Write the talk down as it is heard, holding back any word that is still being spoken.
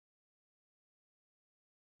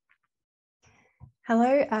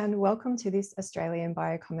Hello and welcome to this Australian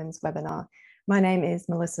BioCommons webinar. My name is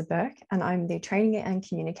Melissa Burke and I'm the Training and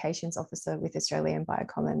Communications Officer with Australian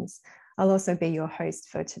BioCommons. I'll also be your host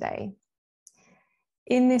for today.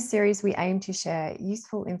 In this series, we aim to share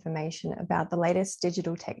useful information about the latest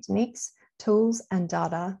digital techniques, tools and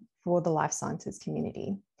data for the life sciences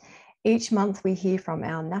community. Each month, we hear from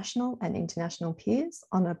our national and international peers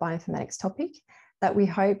on a bioinformatics topic that we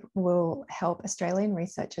hope will help Australian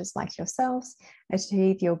researchers like yourselves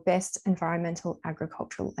achieve your best environmental,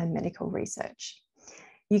 agricultural and medical research.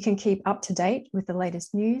 You can keep up to date with the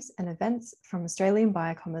latest news and events from Australian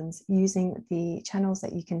BioCommons using the channels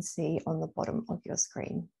that you can see on the bottom of your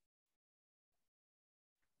screen.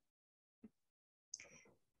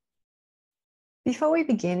 Before we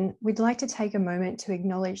begin, we'd like to take a moment to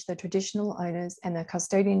acknowledge the traditional owners and the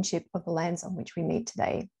custodianship of the lands on which we meet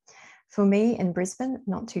today. For me in Brisbane,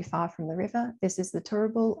 not too far from the river, this is the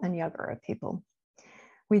Turrbal and Yagara people.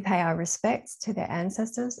 We pay our respects to their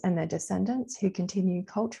ancestors and their descendants who continue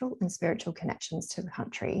cultural and spiritual connections to the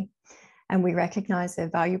country, and we recognise their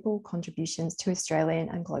valuable contributions to Australian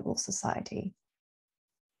and global society.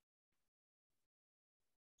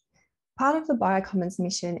 Part of the BioCommons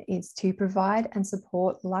mission is to provide and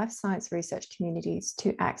support life science research communities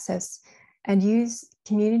to access and use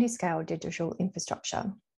community-scale digital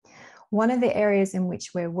infrastructure. One of the areas in which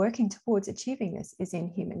we're working towards achieving this is in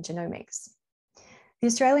human genomics. The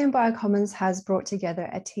Australian BioCommons has brought together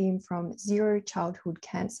a team from Zero Childhood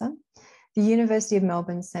Cancer, the University of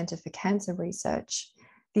Melbourne Centre for Cancer Research,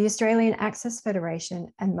 the Australian Access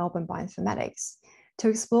Federation and Melbourne Bioinformatics to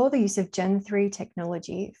explore the use of Gen3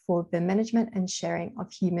 technology for the management and sharing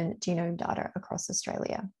of human genome data across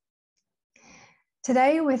Australia.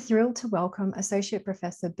 Today, we're thrilled to welcome Associate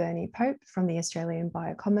Professor Bernie Pope from the Australian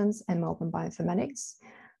BioCommons and Melbourne Bioinformatics,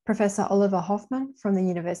 Professor Oliver Hoffman from the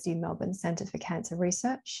University of Melbourne Centre for Cancer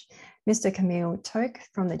Research, Mr. Camille Toke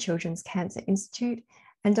from the Children's Cancer Institute,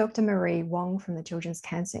 and Dr. Marie Wong from the Children's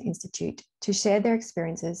Cancer Institute to share their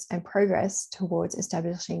experiences and progress towards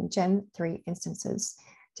establishing Gen3 instances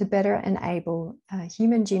to better enable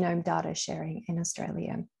human genome data sharing in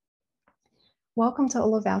Australia. Welcome to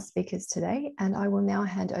all of our speakers today, and I will now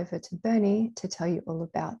hand over to Bernie to tell you all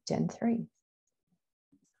about Gen3.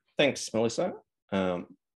 Thanks, Melissa. So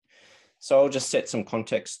I'll just set some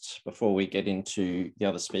context before we get into the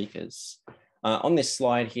other speakers. On this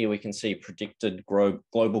slide here, we can see predicted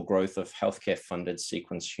global growth of healthcare-funded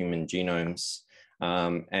sequenced human genomes.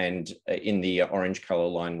 And in the orange color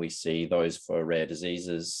line, we see those for rare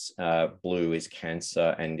diseases. Blue is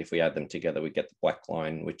cancer. And if we add them together, we get the black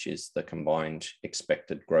line, which is the combined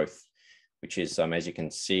expected growth, which is, as you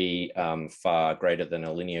can see, far greater than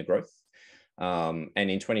a linear growth. And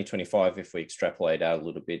in 2025, if we extrapolate out a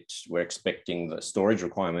little bit, we're expecting the storage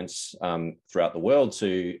requirements throughout the world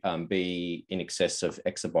to be in excess of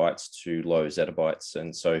exabytes to low zettabytes.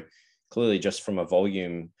 And so clearly just from a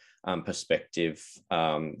volume perspective,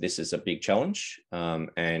 this is a big challenge,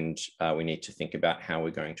 and we need to think about how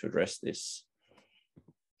we're going to address this.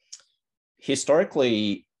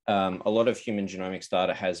 Historically, a lot of human genomics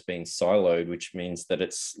data has been siloed, which means that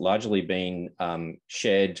it's largely been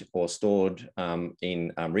shared or stored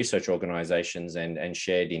in research organizations and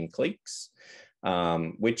shared in cliques,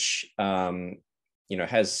 which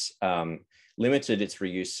has limited its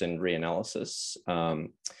reuse and reanalysis.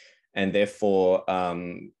 And therefore,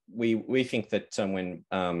 we think that when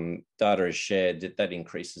data is shared, that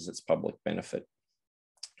increases its public benefit.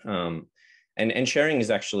 And sharing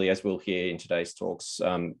is actually, as we'll hear in today's talks,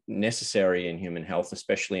 necessary in human health,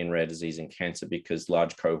 especially in rare disease and cancer, because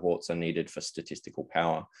large cohorts are needed for statistical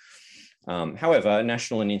power. However,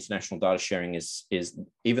 national and international data sharing is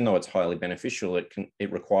even though it's highly beneficial,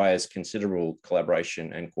 it requires considerable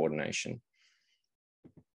collaboration and coordination.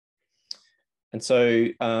 And so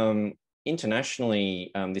internationally,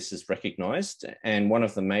 this is recognised, and one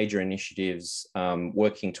of the major initiatives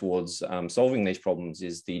working towards solving these problems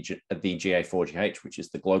is the GA4GH, which is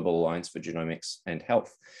the Global Alliance for Genomics and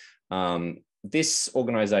Health. This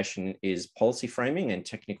organisation is policy framing and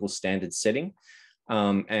technical standard setting,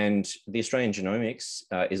 and the Australian Genomics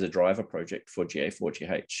is a driver project for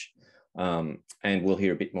GA4GH, and we'll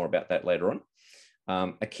hear a bit more about that later on.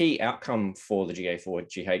 A key outcome for the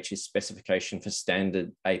GA4GH is specification for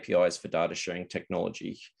standard APIs for data sharing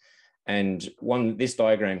technology. And this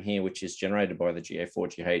diagram here, which is generated by the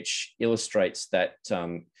GA4GH, illustrates that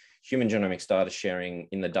human genomics data sharing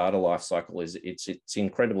in the data lifecycle it's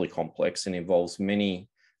incredibly complex and involves many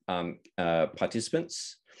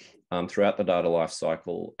participants throughout the data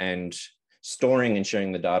lifecycle. And storing and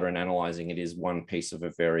sharing the data and analyzing it is one piece of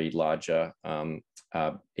a very larger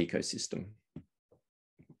ecosystem.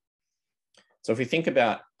 So if we think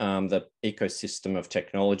about the ecosystem of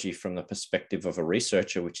technology from the perspective of a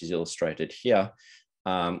researcher, which is illustrated here,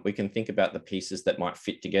 we can think about the pieces that might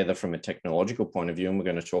fit together from a technological point of view. And we're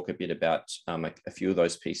going to talk a bit about a few of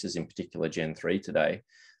those pieces, in particular Gen3 today.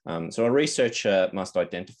 So a researcher must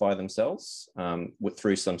identify themselves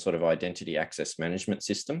through some sort of identity access management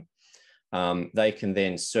system. They can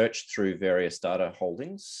then search through various data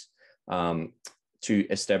holdings to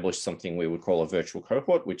establish something we would call a virtual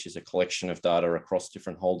cohort, which is a collection of data across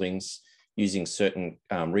different holdings using certain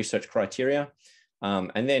research criteria.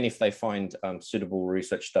 And then if they find suitable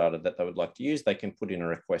research data that they would like to use, they can put in a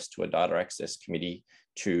request to a data access committee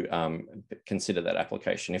to consider that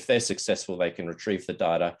application. If they're successful, they can retrieve the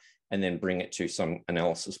data and then bring it to some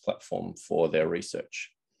analysis platform for their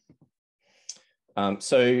research.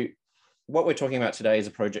 So what we're talking about today is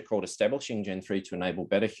a project called Establishing Gen3 to enable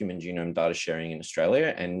better human genome data sharing in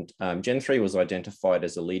Australia. And Gen3 was identified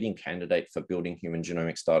as a leading candidate for building human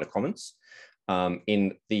genomics data commons.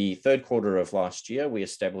 In the third quarter of last year, we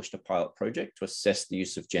established a pilot project to assess the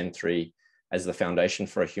use of Gen3 as the foundation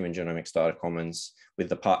for a human genomics data commons, with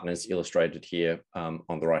the partners illustrated here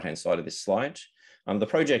on the right-hand side of this slide. The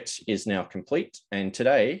project is now complete, and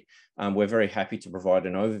today we're very happy to provide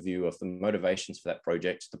an overview of the motivations for that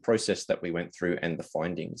project, the process that we went through, and the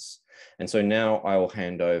findings. And so now I will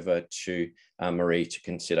hand over to Marie to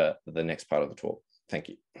consider the next part of the talk. Thank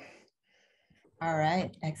you. All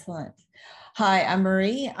right, excellent. Hi, I'm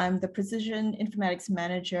Marie. I'm the Precision Informatics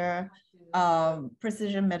Manager,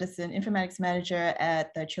 Precision Medicine Informatics Manager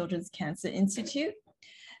at the Children's Cancer Institute.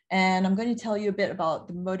 And I'm going to tell you a bit about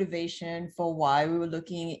the motivation for why we were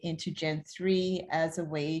looking into Gen3 as a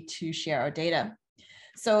way to share our data.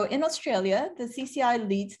 So in Australia, the CCI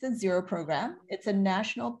leads the ZERO program. It's a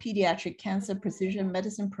national pediatric cancer precision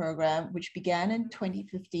medicine program, which began in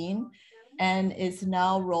 2015 and is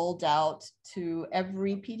now rolled out to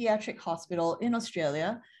every pediatric hospital in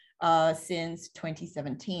Australia since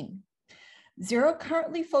 2017. ZERO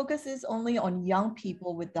currently focuses only on young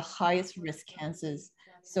people with the highest risk cancers.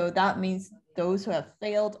 So that means those who have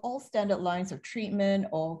failed all standard lines of treatment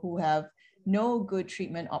or who have no good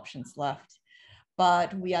treatment options left.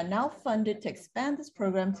 But we are now funded to expand this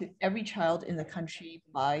program to every child in the country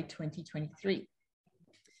by 2023.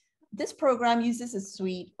 This program uses a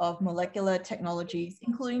suite of molecular technologies,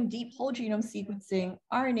 including deep whole genome sequencing,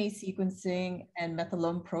 RNA sequencing, and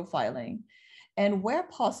methylome profiling. And where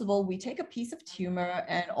possible, we take a piece of tumor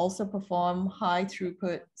and also perform high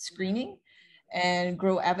throughput screening and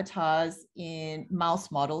grow avatars in mouse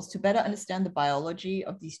models to better understand the biology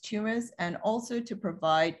of these tumors and also to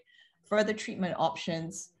provide further treatment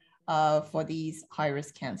options for these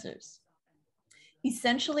high-risk cancers.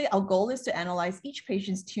 Essentially, our goal is to analyze each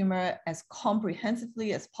patient's tumor as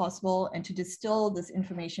comprehensively as possible and to distill this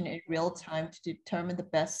information in real time to determine the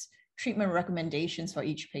best treatment recommendations for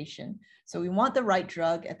each patient. So we want the right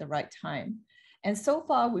drug at the right time. And so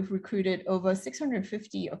far, we've recruited over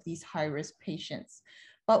 650 of these high-risk patients.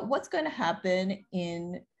 But what's going to happen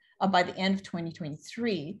by the end of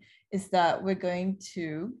 2023 is that we're going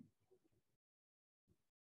to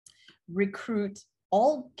recruit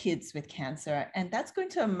all kids with cancer, and that's going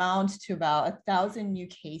to amount to about 1,000 new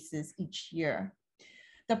cases each year.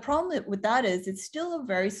 The problem with that is it's still a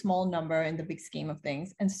very small number in the big scheme of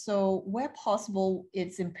things. And so where possible,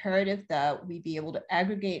 it's imperative that we be able to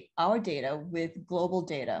aggregate our data with global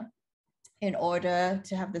data in order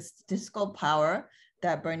to have the statistical power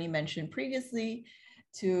that Bernie mentioned previously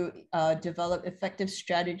to develop effective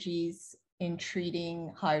strategies in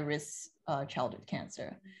treating high-risk childhood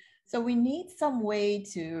cancer. So we need some way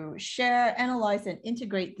to share, analyze, and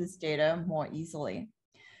integrate this data more easily.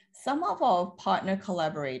 Some of our partner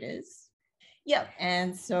collaborators. Yeah,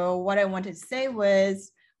 and so what I wanted to say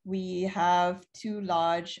was we have two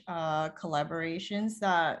large collaborations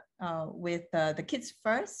that with the Kids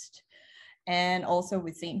First and also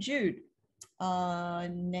with St. Jude.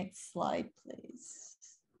 Next slide, please.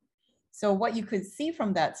 So what you could see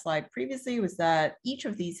from that slide previously was that each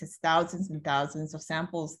of these has thousands and thousands of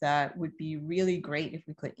samples that would be really great if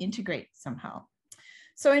we could integrate somehow.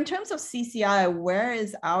 So in terms of CCI, where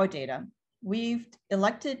is our data? We've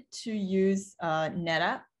elected to use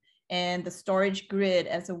NetApp and the storage grid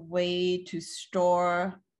as a way to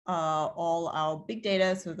store all our big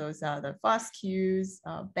data. So those are the FASTQs,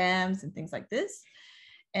 BAMs, and things like this.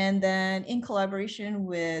 And then in collaboration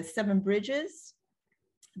with 7 Bridges,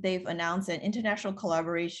 they've announced an international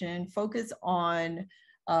collaboration focused on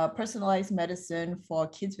personalized medicine for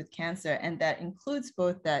kids with cancer. And that includes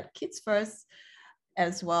both that Kids First,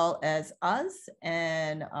 as well as us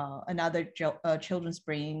and another children's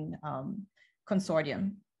brain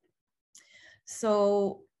consortium.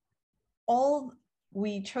 So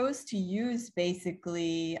we chose to use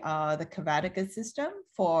basically the Kavatica system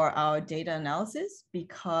for our data analysis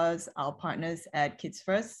because our partners at Kids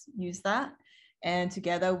First use that. And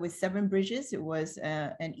together with 7 Bridges, it was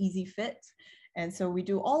an easy fit. And so we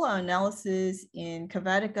do all our analysis in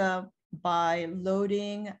Kavatica by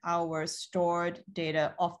loading our stored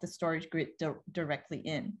data off the storage grid directly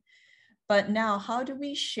in. But now, how do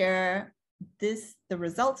we share the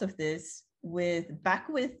results of this back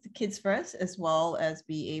with Kids First, as well as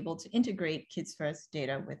be able to integrate Kids First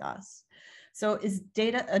data with us? So is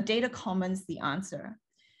a data commons the answer?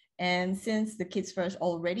 And since the Kids First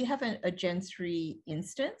already have a Gen3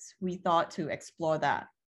 instance, we thought to explore that.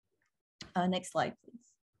 Next slide,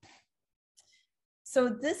 please. So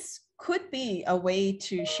this could be a way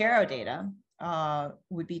to share our data,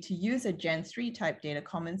 would be to use a Gen3 type data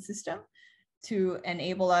commons system to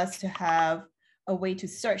enable us to have a way to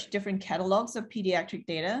search different catalogs of pediatric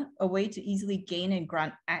data, a way to easily gain and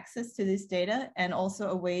grant access to this data, and also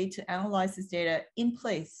a way to analyze this data in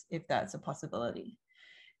place if that's a possibility.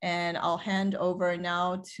 And I'll hand over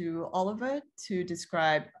now to Oliver to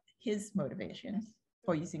describe his motivations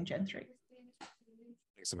for using Gen3.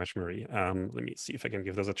 Thanks so much, Marie. Let me see if I can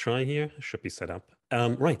give this a try here. It should be set up.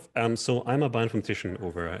 So I'm a bioinformatician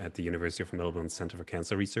over at the University of Melbourne Centre for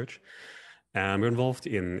Cancer Research. We're involved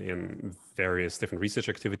in various different research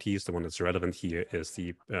activities. The one that's relevant here is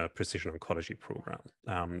the Precision Oncology Program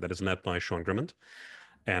that is led by Sean Grimmond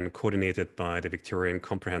and coordinated by the Victorian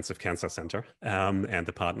Comprehensive Cancer Centre and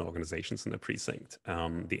the partner organizations in the precinct.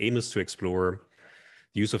 The aim is to explore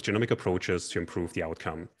the use of genomic approaches to improve the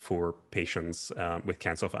outcome for patients with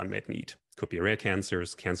cancer of unmet need. Could be rare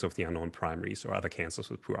cancers, cancer of the unknown primaries, or other cancers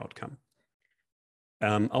with poor outcome.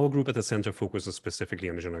 Our group at the center focuses specifically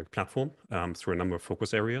on the genomic platform through a number of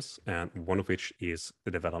focus areas, and one of which is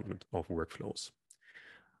the development of workflows.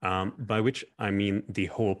 By which I mean the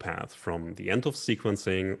whole path from the end of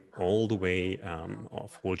sequencing all the way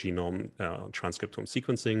of whole genome transcriptome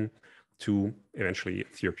sequencing to eventually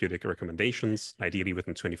therapeutic recommendations, ideally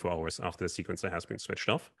within 24 hours after the sequencer has been switched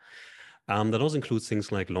off. That also includes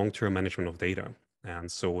things like long-term management of data.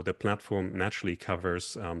 And so the platform naturally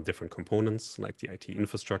covers different components like the IT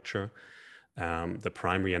infrastructure, the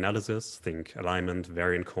primary analysis, think alignment,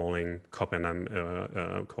 variant calling, copy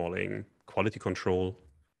and calling, quality control.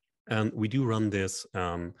 And we do run this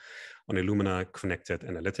on Illumina connected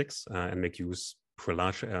analytics and make use for a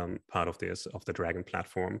large part of this, of the Dragon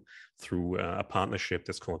platform, through a partnership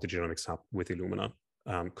that's called the Genomics Hub with Illumina.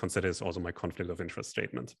 Consider this also my conflict of interest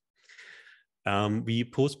statement. We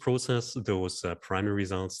post-process those primary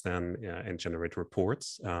results then and generate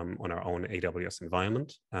reports on our own AWS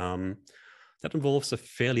environment. That involves a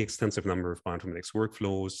fairly extensive number of bioinformatics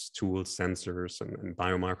workflows, tools, sensors, and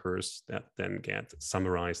biomarkers that then get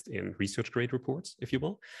summarized in research-grade reports, if you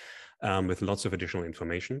will, with lots of additional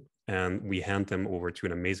information. And we hand them over to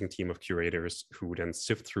an amazing team of curators who then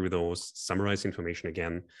sift through those, summarize information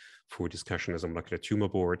again for discussion as a molecular tumor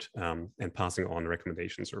board, and passing on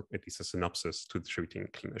recommendations, or at least a synopsis, to the treating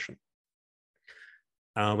clinician.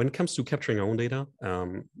 When it comes to capturing our own data,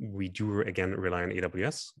 we do again rely on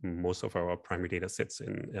AWS. Most of our primary data sits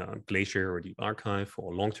in Glacier or Deep Archive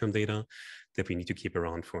for long-term data that we need to keep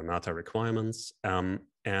around for NATA requirements.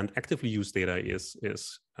 And actively used data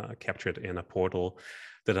is captured in a portal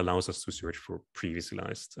that allows us to search for previously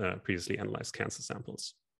analyzed cancer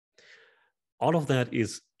samples. All of that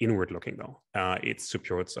is inward-looking, though. It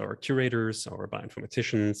supports our curators, our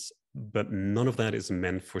bioinformaticians, but none of that is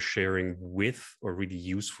meant for sharing with or really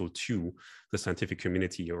useful to the scientific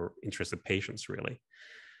community or interested patients, really.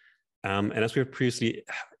 And as we have previously,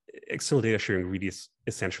 external data sharing really is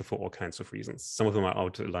essential for all kinds of reasons. Some of them are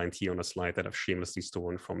outlined here on a slide that I've shamelessly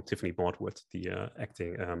stolen from Tiffany Bordwood,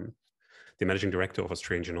 the managing director of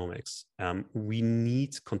Australian Genomics. We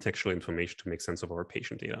need contextual information to make sense of our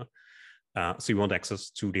patient data. So we want access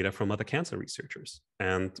to data from other cancer researchers.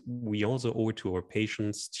 And we also owe it to our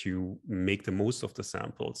patients to make the most of the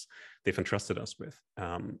samples they've entrusted us with.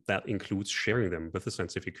 That includes sharing them with the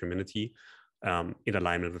scientific community in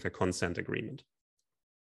alignment with a consent agreement.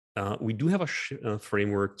 We do have a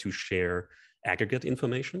framework to share aggregate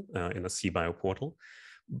information in a CBio portal,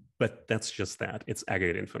 but that's just that, it's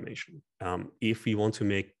aggregate information. If we want to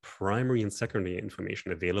make primary and secondary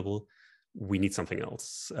information available, we need something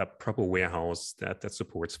else, a proper warehouse that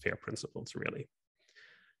supports FAIR principles, really.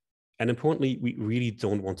 And importantly, we really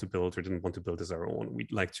don't want to build or didn't want to build as our own.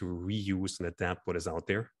 We'd like to reuse and adapt what is out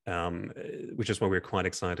there, which is why we're quite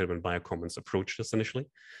excited when BioCommons approached us initially.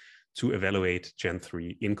 to evaluate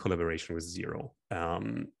Gen3 in collaboration with Zero,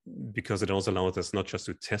 because it also allows us not just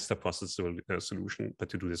to test a process solution, but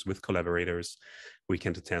to do this with collaborators. We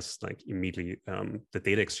can test like immediately the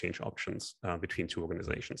data exchange options between two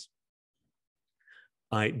organizations.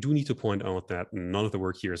 I do need to point out that none of the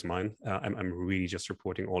work here is mine. I'm really just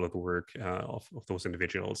reporting all of the work of those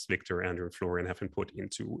individuals. Victor, Andrew, and Florian have been put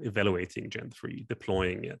into evaluating Gen3,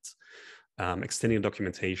 deploying it, extending the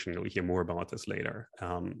documentation. You'll hear more about this later,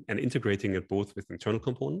 and integrating it both with internal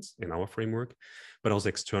components in our framework, but also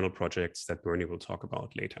external projects that Bernie will talk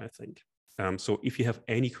about later, I think. So if you have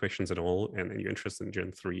any questions at all and you're interested in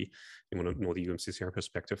Gen3, you want to know the UMCCR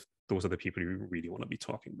perspective, those are the people you really want to be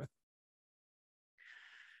talking with.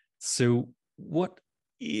 So what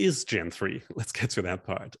is Gen3? Let's get to that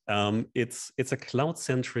part. It's a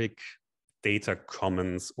cloud-centric data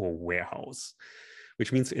commons or warehouse,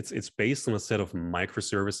 which means it's based on a set of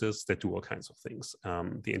microservices that do all kinds of things.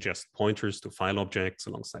 They ingest pointers to file objects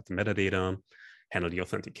alongside the metadata, handle the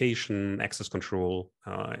authentication, access control,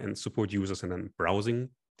 and support users in then browsing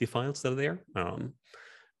the files that are there,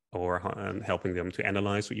 or helping them to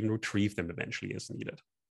analyze or even retrieve them eventually as needed.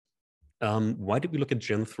 Why did we look at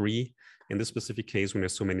Gen3 in this specific case when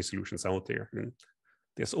there's so many solutions out there? I mean,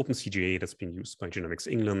 there's OpenCGA that's being used by Genomics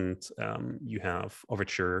England. You have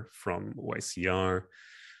Overture from OICR.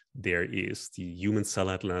 There is the Human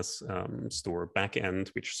Cell Atlas store backend,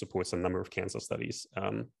 which supports a number of cancer studies.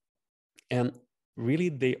 And really,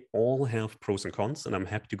 they all have pros and cons, and I'm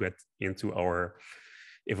happy to get into our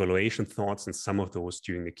evaluation thoughts and some of those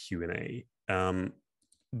during the Q&A.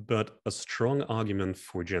 But a strong argument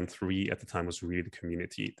for Gen3 at the time was really the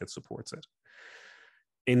community that supports it.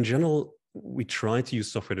 In general, we try to use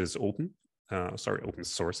software that is open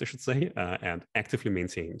source, I should say, and actively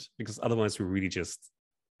maintained, because otherwise we're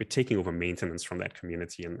taking over maintenance from that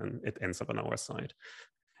community and it ends up on our side.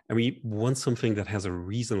 And we want something that has a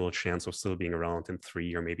reasonable chance of still being around in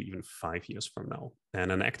 3 or maybe even 5 years from now.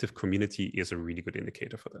 And an active community is a really good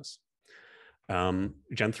indicator for this.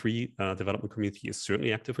 Gen3 development community is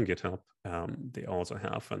certainly active on GitHub. They also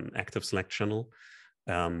have an active Slack channel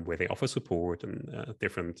where they offer support and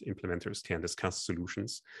different implementers can discuss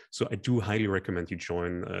solutions. So I do highly recommend you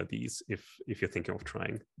join these if you're thinking of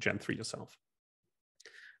trying Gen3 yourself.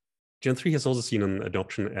 Gen3 has also seen an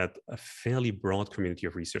adoption at a fairly broad community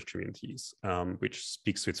of research communities, which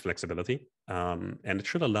speaks to its flexibility. And it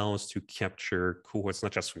should allow us to capture cohorts,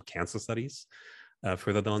 not just from cancer studies,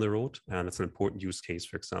 further down the road. And it's an important use case,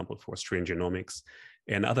 for example, for Australian genomics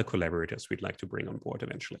and other collaborators we'd like to bring on board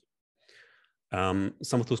eventually.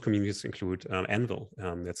 Some of those communities include Anvil.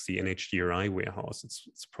 That's the NHGRI warehouse.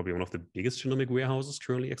 It's probably one of the biggest genomic warehouses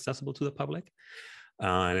currently accessible to the public.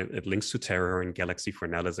 And it links to Terra and Galaxy for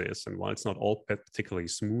analysis. And while it's not all particularly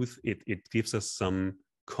smooth, it gives us some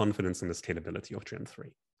confidence in the scalability of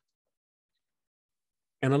Gen3.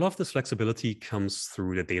 And a lot of this flexibility comes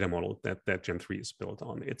through the data model that Gen3 is built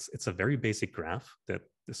on. It's a very basic graph that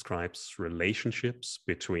describes relationships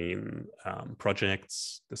between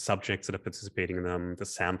projects, the subjects that are participating in them, the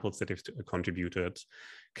samples that have contributed,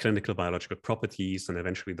 clinical biological properties, and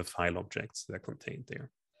eventually the file objects that are contained there.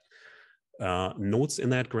 Nodes in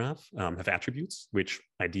that graph have attributes, which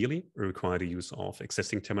ideally require the use of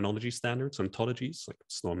existing terminology standards and ontologies like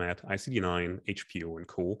SNORMAT, ICD-9, HPO, and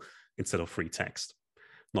co, instead of free text.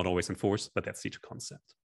 Not always enforced, but that's the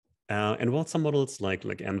concept. And while some models like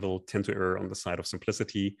Anvil tend to err on the side of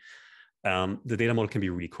simplicity, the data model can be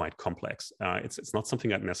really quite complex. It's not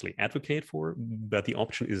something I'd necessarily advocate for, but the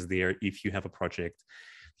option is there if you have a project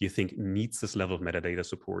you think needs this level of metadata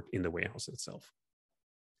support in the warehouse itself.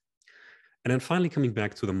 And then finally, coming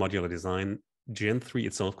back to the modular design, Gen3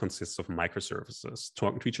 itself consists of microservices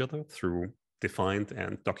talking to each other through defined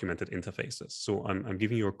and documented interfaces. So I'm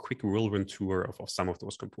giving you a quick whirlwind tour of some of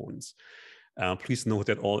those components. Please note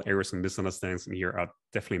that all errors and misunderstandings in here are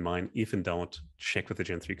definitely mine. If in doubt, check with the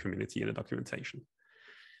Gen3 community in the documentation.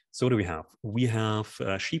 So what do we have? We have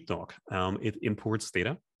Sheepdog. It imports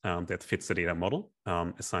data that fits the data model,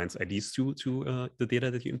 assigns IDs to the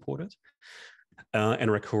data that you imported,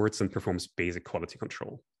 and records and performs basic quality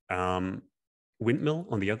control. Windmill,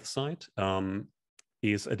 on the other side,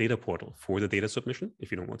 is a data portal for the data submission if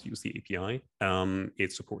you don't want to use the API.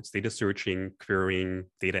 It supports data searching, querying,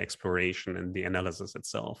 data exploration, and the analysis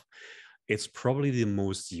itself. It's probably the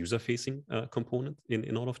most user-facing component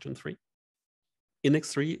in all of Gen3.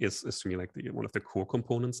 Index3 is to me like one of the core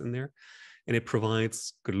components in there, and it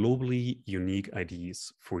provides globally unique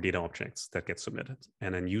IDs for data objects that get submitted,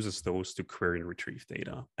 and then uses those to query and retrieve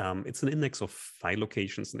data. It's an index of file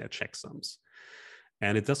locations and their checksums.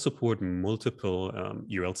 And it does support multiple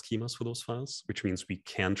URL schemas for those files, which means we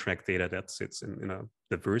can track data that sits in a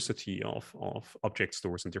diversity of object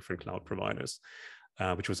stores in different cloud providers,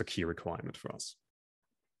 which was a key requirement for us.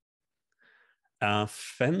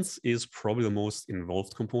 Fence is probably the most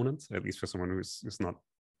involved component, at least for someone who's not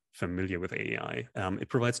familiar with AI. It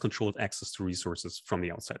provides controlled access to resources from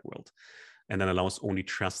the outside world, and then allows only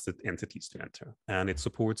trusted entities to enter. And it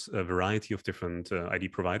supports a variety of different ID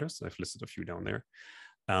providers. I've listed a few down there,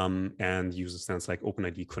 and uses things like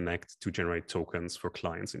OpenID Connect to generate tokens for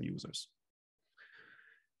clients and users.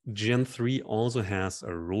 Gen3 also has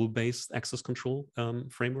a role-based access control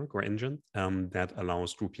framework or engine that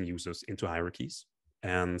allows grouping users into hierarchies.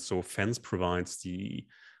 And so Fence provides the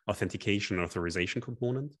authentication and authorization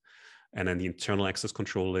component. And then the internal access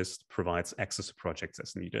control list provides access to projects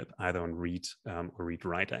as needed, either on read or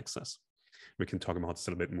read-write access. We can talk about this a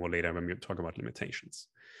little bit more later when we talk about limitations.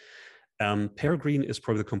 Peregrine is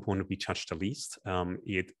probably the component we touched the least.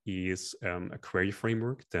 It is a query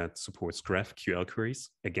framework that supports GraphQL queries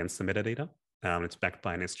against the metadata. It's backed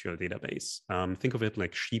by an SQL database. Think of it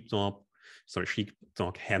like Sheepdog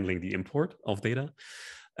handling the import of data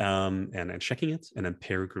and checking it, and then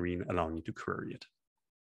Peregrine allowing you to query it.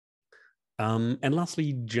 And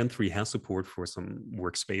lastly, Gen3 has support for some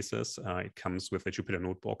workspaces. It comes with a Jupyter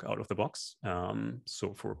Notebook out of the box.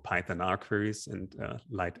 So for Python R queries and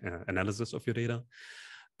light analysis of your data.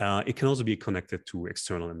 It can also be connected to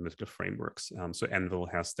external analytical frameworks. So Anvil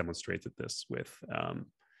has demonstrated this with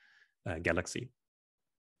Galaxy.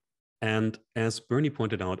 And as Bernie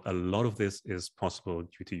pointed out, a lot of this is possible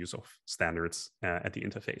due to use of standards at the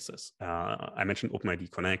interfaces. I mentioned OpenID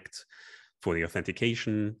Connect for the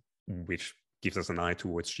authentication, which gives us an eye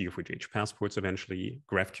towards GFWH passports eventually,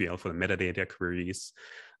 GraphQL for the metadata queries.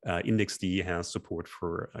 IndexD has support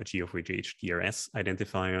for GFWH DRS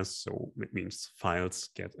identifiers, so it means files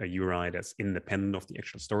get a URI that's independent of the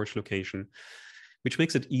actual storage location, which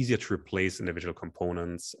makes it easier to replace individual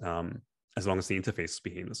components as long as the interfaces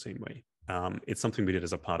behave the same way. It's something we did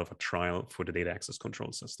as a part of a trial for the data access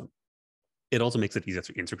control system. It also makes it easier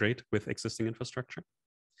to integrate with existing infrastructure.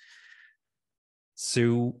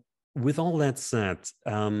 So with all that said,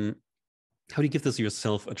 how do you give this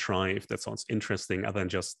yourself a try if that sounds interesting, other than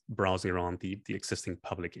just browsing around the existing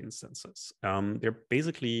public instances? There are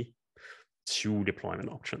basically two deployment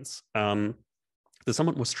options. The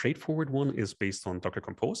somewhat more straightforward one is based on Docker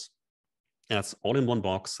Compose. It's all in one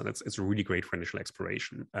box, and it's really great for initial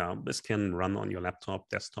exploration. This can run on your laptop,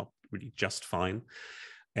 desktop, really just fine.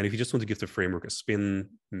 And if you just want to give the framework a spin,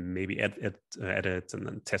 maybe edit and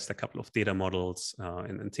then test a couple of data models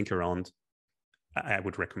and tinker around, I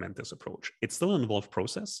would recommend this approach. It's still an involved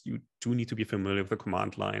process. You do need to be familiar with the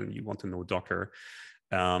command line. You want to know Docker.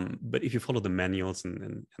 But if you follow the manuals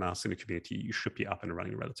and ask in the community, you should be up and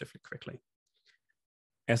running relatively quickly.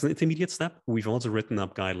 As an intermediate step, we've also written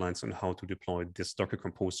up guidelines on how to deploy this Docker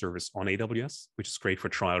Compose service on AWS, which is great for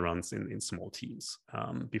trial runs in small teams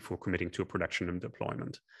before committing to a production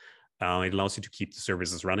deployment. It allows you to keep the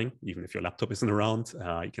services running, even if your laptop isn't around.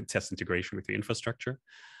 You can test integration with the infrastructure.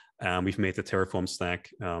 We've made the Terraform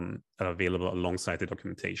stack available alongside the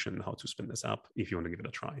documentation, how to spin this up if you want to give it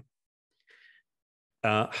a try.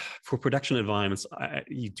 For production environments,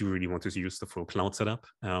 you do really want to use the full cloud setup.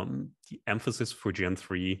 The emphasis for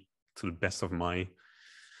Gen3, to the best of my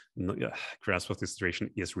grasp of the situation,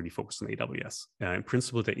 is really focused on AWS. In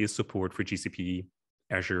principle, there is support for GCP,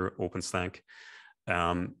 Azure, OpenStack,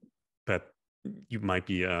 but you might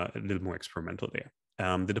be a little more experimental there.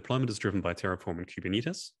 The deployment is driven by Terraform and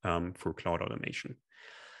Kubernetes for cloud automation.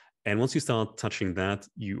 And once you start touching that,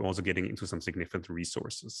 you're also getting into some significant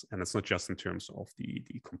resources. And it's not just in terms of the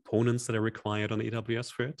components that are required on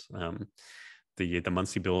AWS for it. The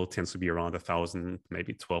monthly bill tends to be around 1,000,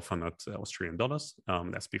 maybe 1,200 Australian dollars.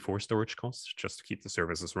 That's before storage costs, just to keep the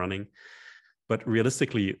services running. But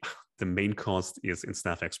realistically, the main cost is in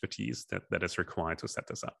staff expertise that is required to set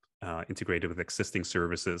this up, integrated with existing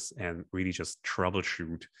services, and really just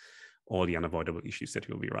troubleshoot all the unavoidable issues that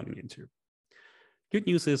you'll be running into. Good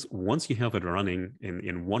news is, once you have it running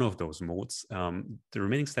in one of those modes, the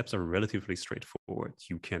remaining steps are relatively straightforward.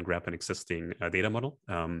 You can grab an existing data model.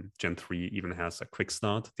 Gen3 even has a quick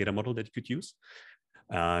start data model that you could use.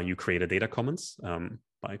 You create a BioCommons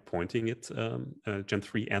by pointing it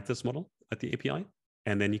Gen3 at this model at the API,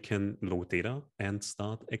 and then you can load data and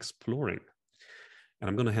start exploring. And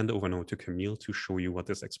I'm going to hand over now to Camille to show you what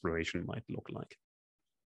this exploration might look like.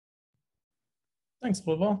 Thanks,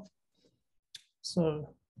 Oliver.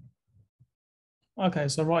 So, okay,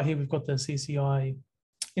 so right here we've got the CCI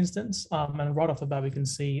instance, and right off the bat we can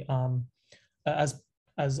see, as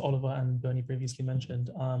as Oliver and Bernie previously mentioned,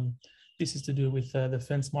 this is to do with the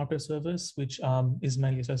Fence microservice, which is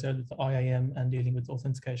mainly associated with the IAM and dealing with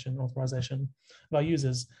authentication and authorization of our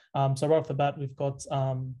users. So right off the bat, we've got,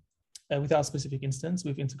 with our specific instance,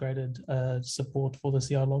 we've integrated support for the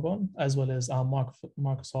CI logon, as well as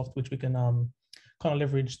Microsoft, which we can kind of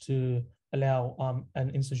leverage to allow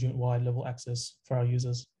an institute-wide level access for our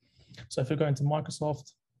users. So if we go into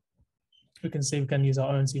Microsoft, we can see we can use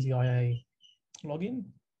our own CCIA login,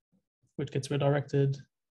 which gets redirected,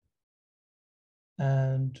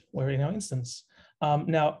 and we're in our instance.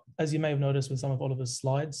 Now, as you may have noticed with some of Oliver's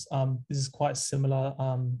slides, this is quite similar,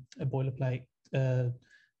 a boilerplate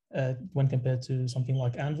when compared to something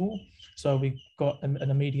like Anvil. So we got an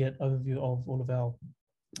immediate overview of all of our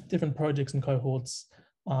different projects and cohorts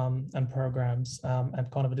and programs, and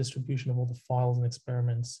kind of a distribution of all the files and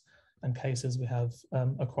experiments and cases we have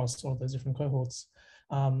across all those different cohorts.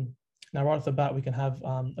 Now, right off the bat, we can have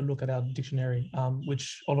a look at our dictionary,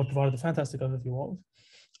 which Oliver provided a fantastic overview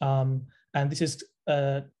of. And this is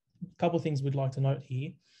a couple of things we'd like to note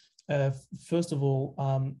here. First of all,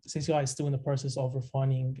 CCI is still in the process of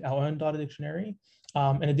refining our own data dictionary,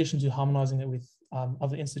 in addition to harmonizing it with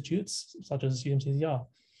other institutes, such as UMCCR.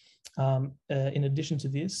 In addition to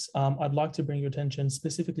this, I'd like to bring your attention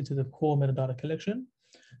specifically to the core metadata collection.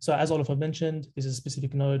 So as Oliver mentioned, this is a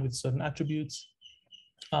specific node with certain attributes.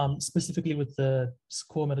 Specifically with the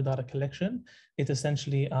core metadata collection, it's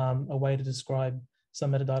essentially a way to describe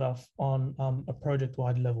some metadata on a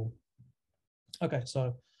project-wide level. Okay,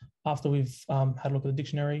 so after we've had a look at the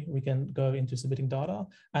dictionary, we can go into submitting data.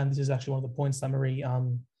 And this is actually one of the points that Marie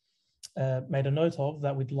made a note of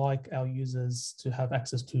that we'd like our users to have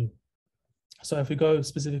access to. So if we go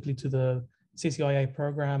specifically to the CCIA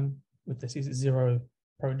program with the CC0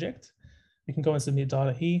 project, we can go and submit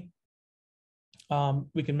data here.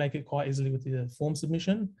 We can make it quite easily with the form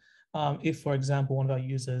submission. If, for example, one of our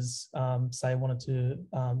users, say, wanted to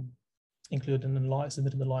include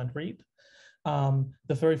submit an aligned read,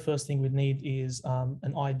 the very first thing we'd need is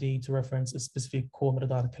an ID to reference a specific core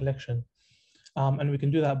metadata collection. And we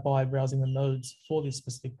can do that by browsing the nodes for this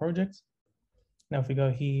specific project. Now, if we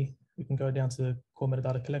go here, we can go down to the core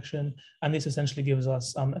metadata collection, and this essentially gives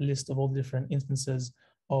us a list of all the different instances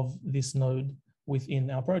of this node within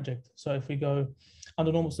our project. So if we go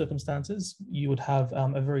under normal circumstances, you would have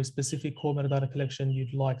a very specific core metadata collection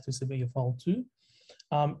you'd like to submit your file to.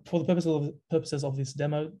 For the purposes of this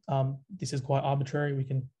demo, this is quite arbitrary. We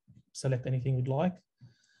can select anything we'd like.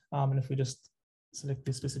 And if we just select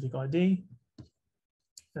this specific ID,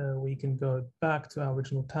 we can go back to our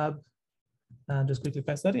original tab and just quickly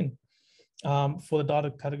paste that in. For the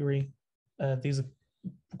data category, these are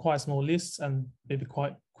quite small lists and maybe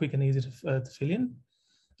quite quick and easy to fill in.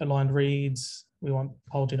 Aligned reads, we want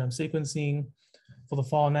whole genome sequencing. For the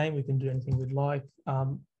file name, we can do anything we'd like.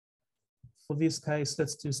 For this case,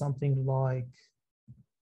 let's do something like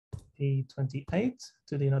P28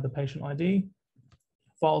 to denote the patient ID.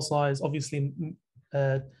 File size, obviously,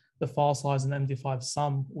 the file size and the MD5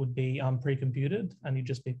 sum would be pre-computed, and you'd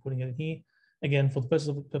just be putting it in here. Again, for the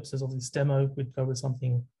purposes of this demo, we'd go with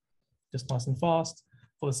something just nice and fast.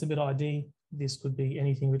 For the submit ID, this could be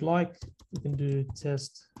anything we'd like. We can do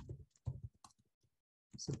test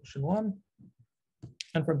submission 1.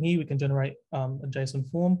 And from here, we can generate a JSON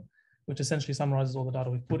form, which essentially summarizes all the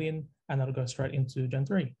data we've put in, and that'll go straight into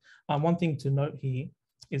Gen3. One thing to note here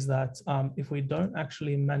is that if we don't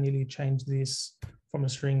actually manually change this from a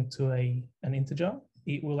string to an integer,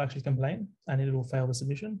 it will actually complain and it will fail the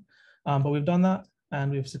submission. But we've done that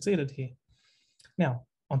and we've succeeded here. Now,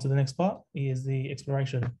 on to the next part is the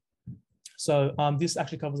exploration. So this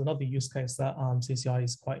actually covers another use case that CCI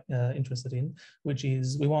is quite interested in, which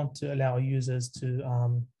is we want to allow users to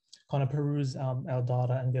kind of peruse our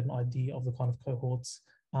data and get an idea of the kind of cohorts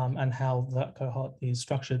and how that cohort is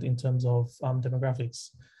structured in terms of demographics.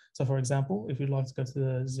 So for example, if we'd like to go to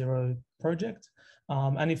the 0 project,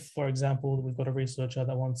 and if, for example, we've got a researcher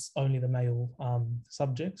that wants only the male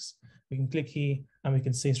subjects, we can click here and we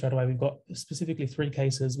can see straight away we've got specifically 3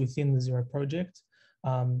 cases within the 0 project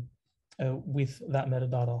with that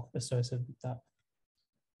metadata associated with that.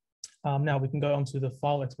 Now we can go on to the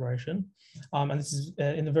file exploration, and this is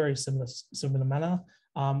in a very similar manner.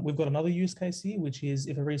 We've got another use case here, which is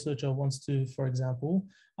if a researcher wants to, for example,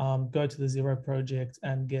 go to the 0 project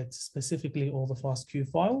and get specifically all the FASTQ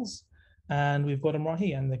files, and we've got them right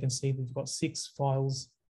here, and they can see we've got 6 files.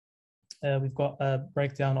 We've got a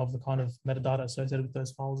breakdown of the kind of metadata associated with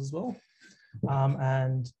those files as well.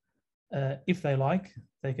 And if they like,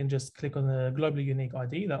 they can just click on the globally unique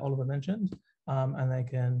ID that Oliver mentioned, and they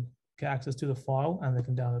can get access to the file and they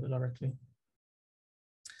can download it directly.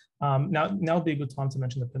 Now would be a good time to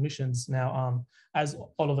mention the permissions. Now, as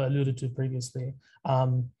Oliver alluded to previously,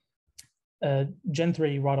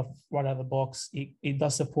 Gen3 right out of the box, it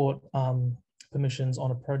does support permissions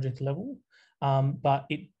on a project level, but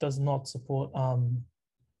it does not support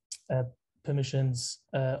permissions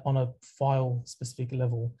on a file specific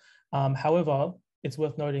level. However, it's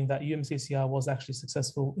worth noting that UMCCR was actually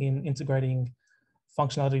successful in integrating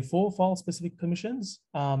functionality for file specific permissions,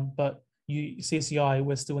 but CCI,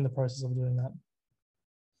 we're still in the process of doing that.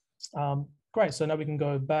 Great, so now we can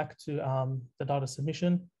go back to the data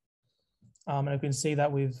submission. And you can see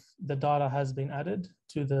that the data has been added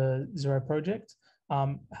to the Zero project.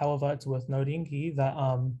 However, it's worth noting here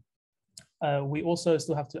that we also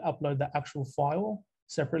still have to upload the actual file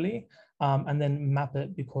separately and then map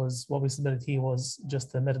it, because what we submitted here was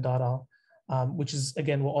just the metadata, which is,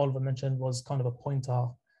 again, what Oliver mentioned was kind of a pointer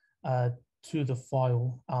to the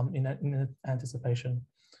file in anticipation.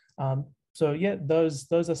 So yeah, those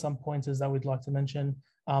are some pointers that we'd like to mention.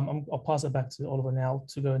 I'll pass it back to Oliver now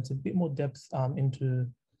to go into a bit more depth into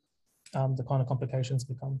the kind of complications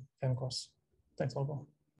we came across. Thanks, Oliver. I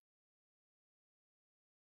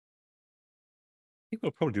think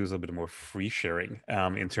we'll probably do a little bit more free sharing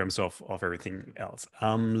in terms of everything else.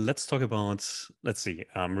 Let's talk about, let's see,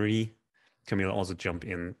 Marie, Camille, also jump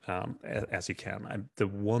in as you can. The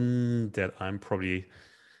one that I'm probably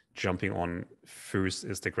jumping on first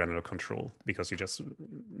is the granular control, because you just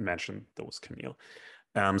mentioned those, Camille.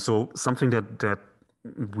 So something that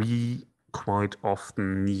we quite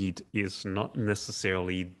often need is not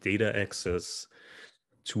necessarily data access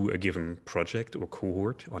to a given project or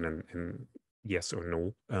cohort on an yes or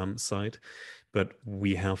no side, but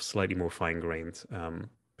we have slightly more fine-grained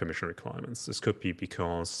permission requirements. This could be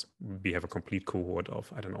because we have a complete cohort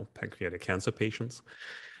of, I don't know, pancreatic cancer patients,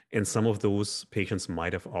 and some of those patients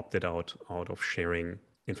might have opted out of sharing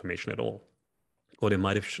information at all, or they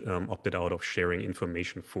might have opted out of sharing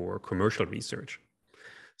information for commercial research.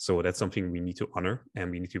 So that's something we need to honor,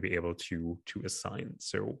 and we need to be able to assign.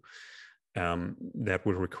 So that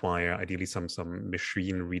would require ideally some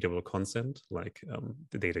machine readable consent, like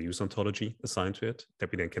the data use ontology assigned to it,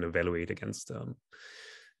 that we then can evaluate against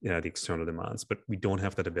the external demands. But we don't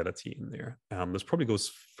have that ability in there. This probably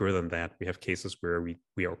goes further than that. We have cases where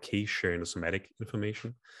we are okay sharing the somatic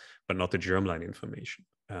information, but not the germline information.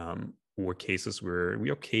 Or cases where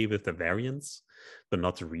we're okay with the variants, but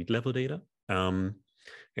not the read level data.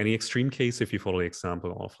 In the extreme case, if you follow the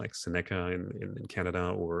example of like Seneca in Canada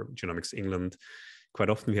or Genomics England, quite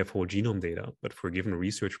often we have whole genome data, but for a given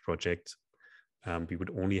research project, we would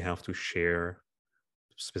only have to share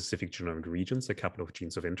specific genomic regions, a couple of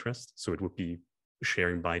genes of interest. So it would be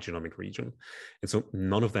sharing by genomic region. And so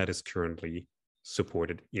none of that is currently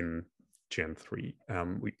supported in Gen3.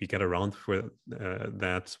 We get around for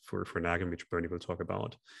that for NAGM, which Bernie will talk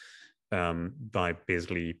about, by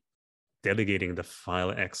basically delegating the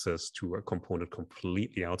file access to a component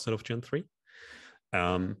completely outside of Gen3.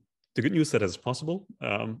 The good news that is possible.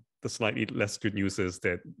 The slightly less good news is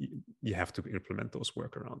that you have to implement those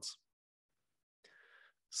workarounds.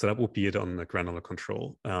 So that would be it on the granular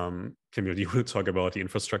control. Camille, you will talk about the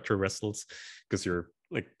infrastructure wrestles, because you're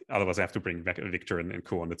like, all of us have to bring back Victor and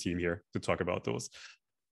co on the team here to talk about those.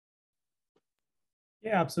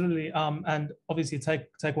 Yeah, absolutely. And obviously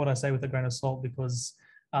take what I say with a grain of salt, because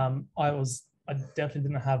I definitely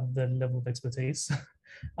didn't have the level of expertise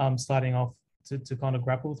starting off to kind of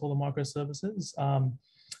grapple with all the microservices.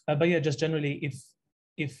 But yeah, just generally,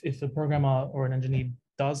 if a programmer or an engineer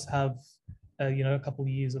does have a couple of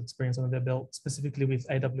years of experience under their belt, specifically with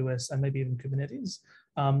AWS and maybe even Kubernetes,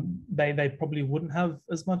 they probably wouldn't have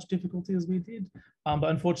as much difficulty as we did. But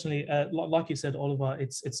unfortunately, like you said, Oliver,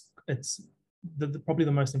 it's probably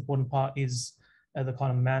the most important part is the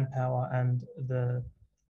kind of manpower and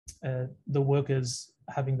the workers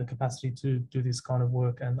having the capacity to do this kind of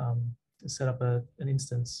work and set up an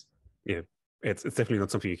instance. Yeah, it's definitely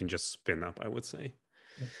not something you can just spin up, I would say.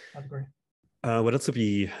 Yeah, I'd agree. What else did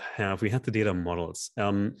we have? We had the data models.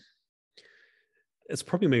 It's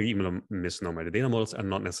probably maybe even a misnomer. The data models are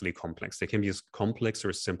not necessarily complex. They can be as complex or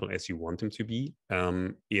as simple as you want them to be.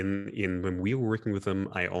 When we were working with them,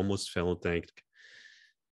 I almost felt like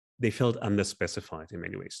they felt underspecified in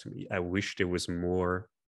many ways to me. I wish there was more.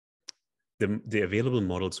 The available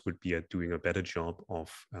models would be doing a better job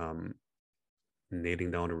of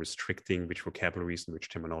nailing down or restricting which vocabularies and which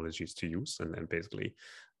terminologies to use, and basically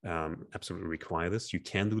absolutely require this. You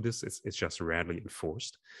can do this, it's just rarely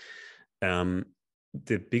enforced.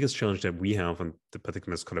 The biggest challenge that we have on the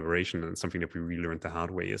particular collaboration, and something that we really learned the hard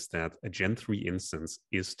way, is that a Gen3 instance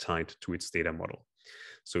is tied to its data model.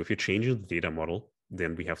 So if you're changing the data model,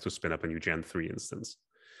 then we have to spin up a new Gen3 instance.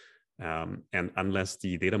 And unless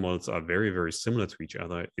the data models are very, very similar to each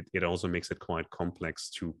other, it also makes it quite complex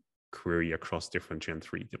to query across different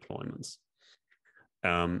Gen3 deployments.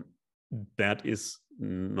 That is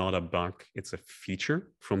not a bug, it's a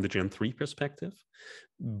feature from the Gen3 perspective,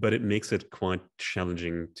 but it makes it quite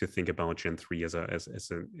challenging to think about Gen3 as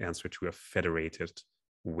an answer to a federated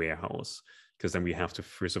warehouse, because then we have to,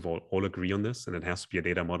 first of all agree on this, and it has to be a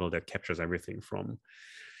data model that captures everything from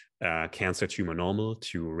cancer tumor normal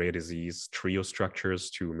to rare disease trio structures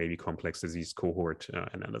to maybe complex disease cohort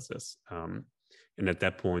analysis. And at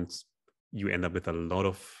that point, you end up with a lot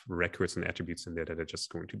of records and attributes in there that are just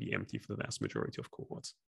going to be empty for the vast majority of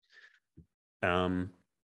cohorts.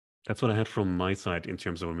 That's what I had from my side in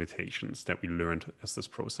terms of limitations that we learned as this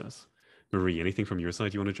process. Marie, anything from your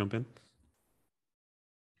side you want to jump in?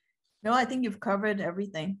 No, I think you've covered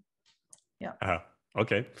everything. Yeah.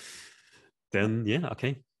 Okay. Then, yeah,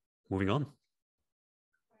 okay. Moving on.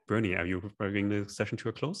 Bernie, are you bringing the session to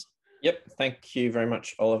a close? Yep. Thank you very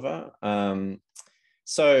much, Oliver. I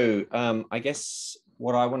guess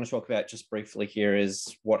what I want to talk about just briefly here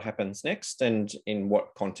is what happens next and in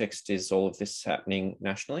what context is all of this happening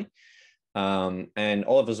nationally. And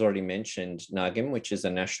Oliver's already mentioned NAGIM, which is a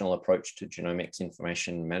national approach to genomics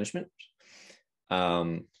information management.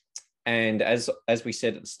 And as we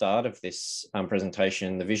said at the start of this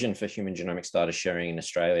presentation, the vision for human genomics data sharing in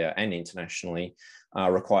Australia and internationally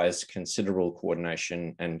requires considerable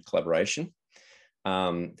coordination and collaboration.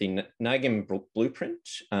 The NAGIM blueprint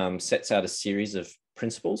sets out a series of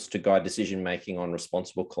principles to guide decision-making on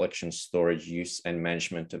responsible collection, storage, use, and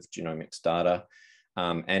management of genomics data.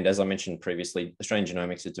 And as I mentioned previously, Australian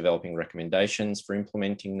Genomics is developing recommendations for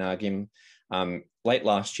implementing NAGIM. Late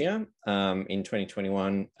last year, in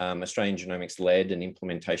 2021, Australian Genomics led an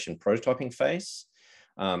implementation prototyping phase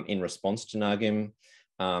in response to NAGIM.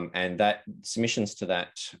 And that submissions to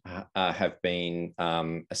that have been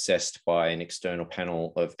assessed by an external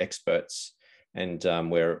panel of experts. And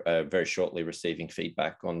we're very shortly receiving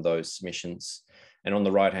feedback on those submissions. And on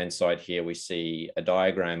the right-hand side here, we see a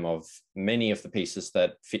diagram of many of the pieces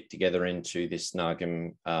that fit together into this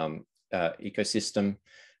NAGIM ecosystem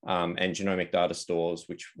and genomic data stores,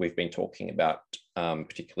 which we've been talking about,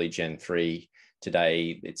 particularly Gen3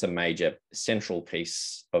 today. It's a major central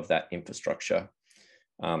piece of that infrastructure.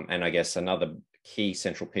 And I guess another key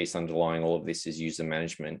central piece underlying all of this is user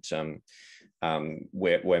management,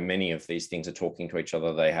 where many of these things are talking to each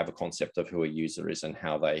other. They have a concept of who a user is and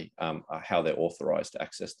how they're authorized to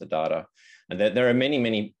access the data. And there are many,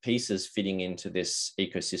 many pieces fitting into this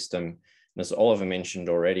ecosystem. And as Oliver mentioned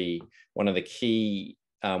already, one of the key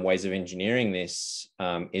ways of engineering this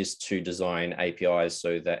is to design APIs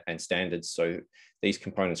and standards so these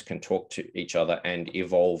components can talk to each other and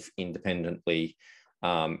evolve independently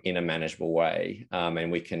in a manageable way,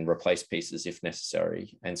 and we can replace pieces if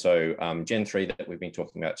necessary. And so Gen3 that we've been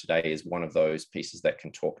talking about today is one of those pieces that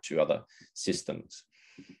can talk to other systems.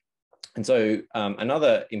 And so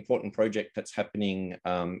another important project that's happening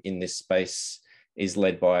in this space is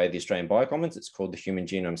led by the Australian BioCommons. It's called the Human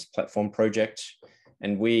Genomes Platform Project.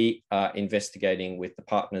 And we are investigating with the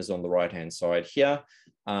partners on the right-hand side here,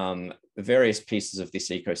 various pieces of this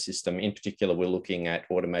ecosystem. In particular, we're looking at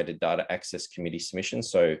automated data access committee submissions.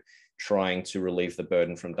 So trying to relieve the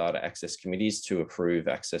burden from data access committees to approve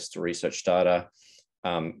access to research data,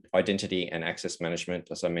 identity and access management,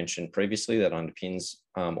 as I mentioned previously, that underpins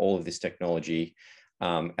all of this technology.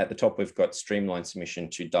 At the top, we've got streamlined submission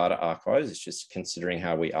to data archives. It's just considering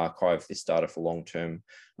how we archive this data for long-term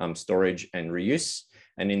storage and reuse.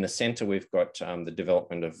 And in the center, we've got the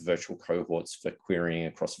development of virtual cohorts for querying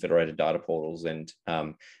across federated data portals. And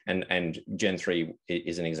Gen3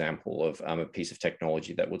 is an example of a piece of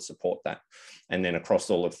technology that would support that. And then across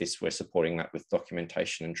all of this, we're supporting that with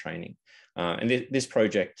documentation and training. And this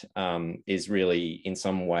project is really, in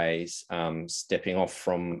some ways, stepping off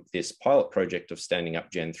from this pilot project of standing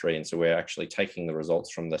up Gen3. And so we're actually taking the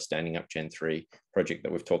results from the standing up Gen3 project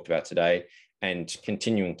that we've talked about today and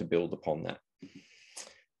continuing to build upon that.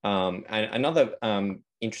 And another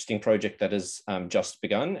interesting project that has just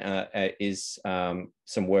begun is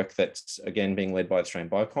some work that's, again, being led by the Australian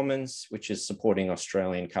BioCommons, which is supporting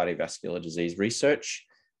Australian cardiovascular disease research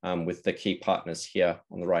with the key partners here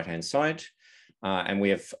on the right-hand side. And we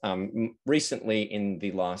have recently, in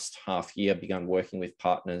the last half year, begun working with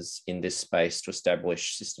partners in this space to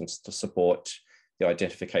establish systems to support the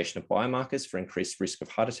identification of biomarkers for increased risk of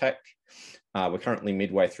heart attack. We're currently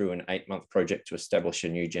midway through an 8-month project to establish a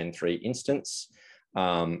new Gen3 instance.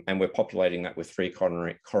 And we're populating that with 3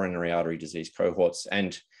 coronary artery disease cohorts.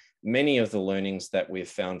 And many of the learnings that we've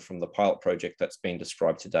found from the pilot project that's been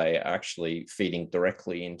described today are actually feeding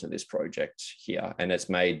directly into this project here. And it's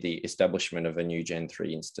made the establishment of a new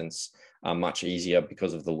Gen3 instance much easier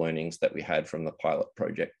because of the learnings that we had from the pilot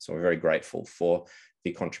project. So we're very grateful for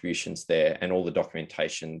the contributions there and all the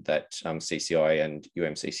documentation that CCI and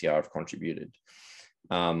UMCCR have contributed.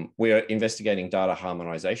 We are investigating data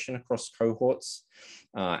harmonization across cohorts,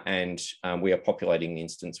 and we are populating the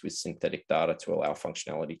instance with synthetic data to allow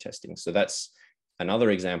functionality testing. So that's another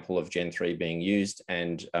example of Gen3 being used,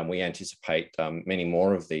 and we anticipate many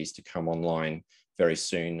more of these to come online very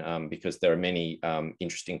soon because there are many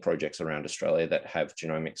interesting projects around Australia that have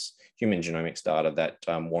genomics, human genomics data that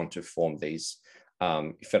want to form these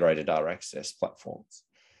federated data access platforms.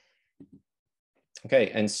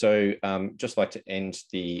 Okay, and so just like to end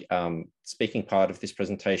the speaking part of this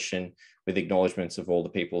presentation with acknowledgements of all the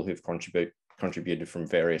people who've contributed from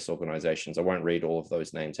various organizations. I won't read all of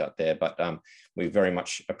those names out there, but we very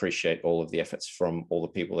much appreciate all of the efforts from all the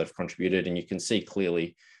people that have contributed. And you can see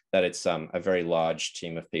clearly that it's a very large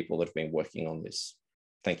team of people that have been working on this.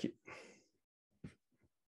 Thank you.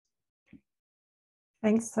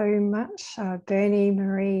 Thanks so much, Bernie,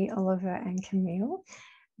 Marie, Oliver, and Camille.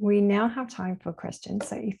 We now have time for questions.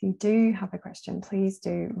 So if you do have a question, please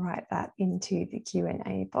do write that into the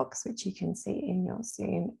Q&A box, which you can see in your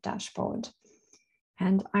Zoom dashboard.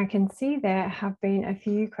 And I can see there have been a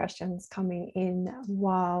few questions coming in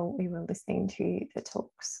while we were listening to the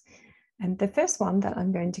talks. And the first one that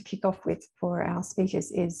I'm going to kick off with for our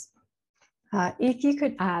speakers is, if you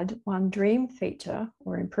could add one dream feature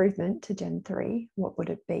or improvement to Gen3, what would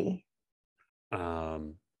it be?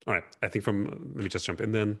 All right, I think let me just jump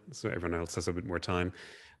in then, so everyone else has a bit more time.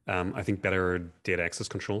 I think better data access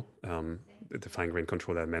control, the fine-grained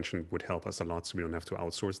control that I mentioned would help us a lot, so we don't have to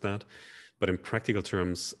outsource that. But in practical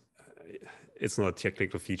terms, it's not a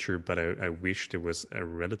technical feature, but I wish there was a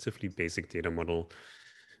relatively basic data model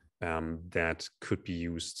that could be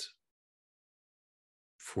used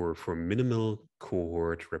for minimal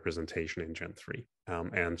cohort representation in Gen3.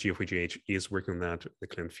 And G4GH is working on that, the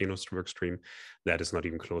ClinPhenos workstream. That is not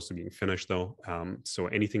even close to being finished though. So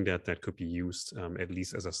anything that could be used, at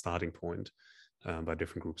least as a starting point by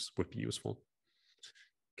different groups would be useful.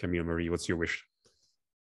 Camille, Marie, what's your wish?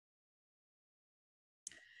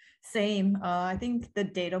 Same. I think the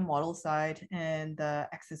data model side and the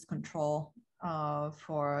access control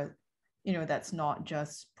for, that's not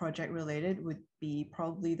just project related would be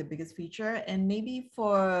probably the biggest feature. And maybe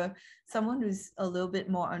for someone who's a little bit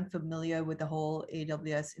more unfamiliar with the whole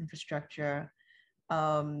AWS infrastructure,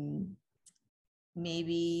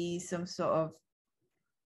 maybe some sort of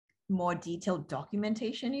more detailed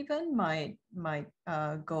documentation even might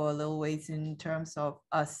go a little ways in terms of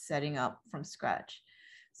us setting up from scratch.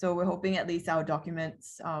 So we're hoping at least our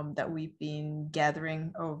documents that we've been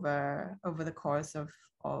gathering over the course of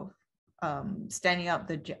standing up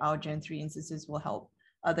our Gen3 instances will help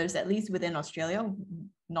others, at least within Australia.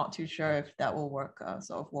 Not too sure if that will work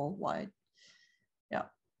sort of worldwide. Yeah.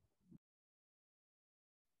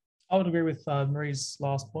 I would agree with Marie's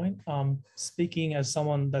last point. Speaking as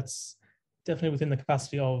someone that's definitely within the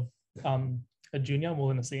capacity of a junior more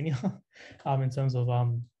than a senior in terms of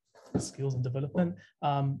skills and development,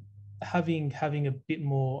 having a bit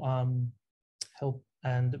more help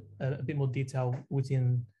and a bit more detail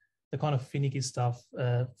within the kind of finicky stuff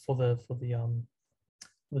for the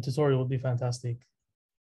tutorial would be fantastic.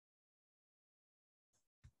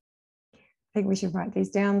 I think we should write these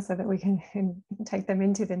down so that we can take them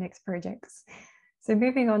into the next projects. So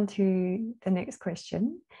moving on to the next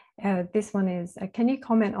question. This one is, can you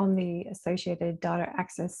comment on the associated data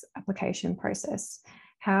access application process?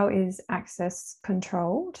 How is access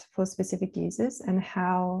controlled for specific users, and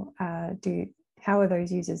how are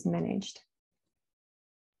those users managed?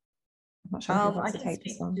 I'm not sure who wants to take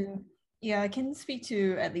this one. Yeah, I can speak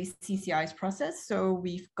to at least CCI's process. So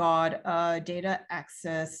we've got a data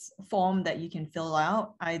access form that you can fill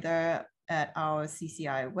out either at our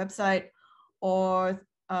CCI website, or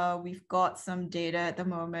we've got some data at the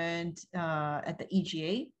moment at the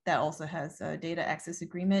EGA that also has a data access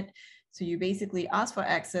agreement. So you basically ask for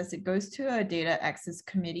access, it goes to a data access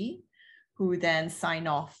committee who then sign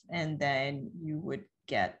off, and then you would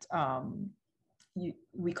get,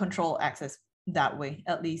 we control access that way,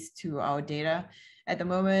 at least to our data. At the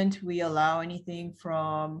moment, we allow anything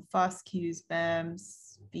from FASTQs,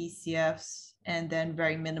 BAMs, BCFs, and then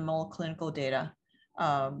very minimal clinical data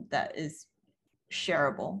that is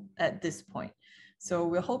shareable at this point. So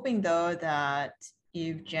we're hoping though that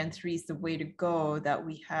if Gen3 is the way to go, that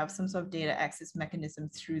we have some sort of data access mechanism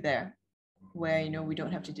through there where, we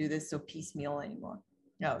don't have to do this so piecemeal anymore.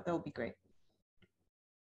 No, that would be great.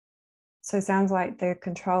 So it sounds like the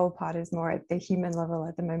control part is more at the human level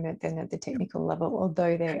at the moment than at the technical level,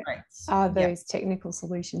 although there are those technical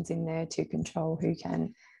solutions in there to control who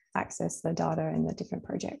can access the data and the different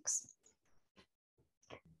projects.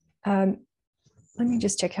 Let me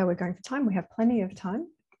just check how we're going for time. We have plenty of time.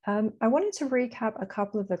 I wanted to recap a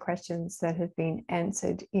couple of the questions that have been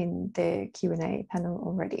answered in the Q&A panel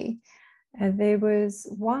already. There was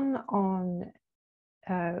one on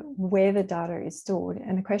where the data is stored.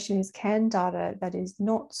 And the question is, can data that is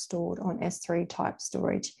not stored on S3 type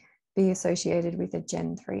storage be associated with a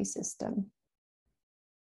Gen3 system?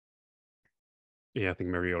 Yeah, I think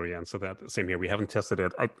Mary already answered that. Same here. We haven't tested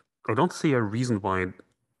it. I don't see a reason why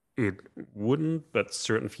it wouldn't, but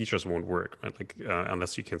certain features won't work, right? Like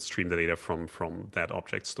unless you can stream the data from that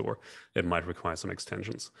object store, it might require some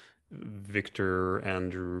extensions. Victor,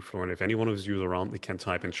 Andrew, Florian, if any one of you is around, they can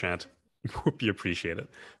type in chat. Would be appreciated.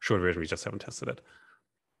 Short version, we just haven't tested it.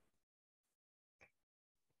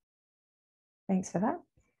 Thanks for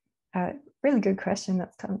that. Really good question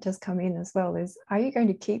that's just come in as well is, are you going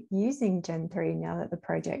to keep using Gen3 now that the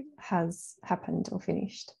project has happened or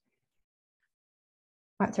finished?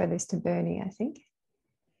 Might throw this to Bernie, I think.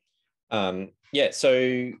 Yeah,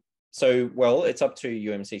 well, it's up to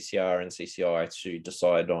UMCCR and CCI to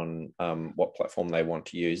decide on what platform they want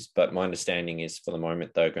to use. But my understanding is for the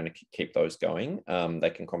moment, they're going to keep those going. They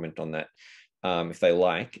can comment on that if they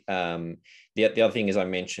like. The other thing is I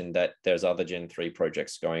mentioned that there's other Gen3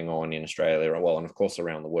 projects going on in Australia, well, and of course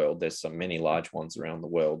around the world. There's many large ones around the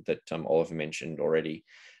world that Oliver mentioned already.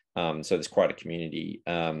 So there's quite a community.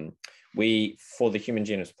 For the Human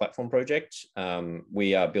Genomes Platform project,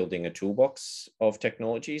 we are building a toolbox of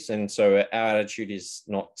technologies. And so our attitude is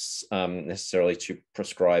not necessarily to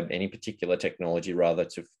prescribe any particular technology, rather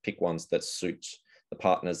to pick ones that suit the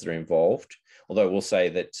partners that are involved. Although we'll say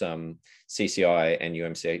that CCI and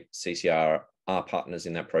UMCCR are partners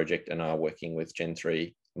in that project and are working with Gen3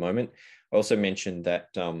 at the moment. I also mentioned that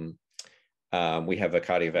we have a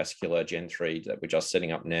cardiovascular Gen3 that we're just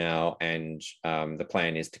setting up now, and the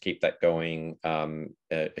plan is to keep that going,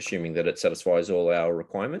 assuming that it satisfies all our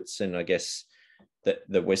requirements. And I guess that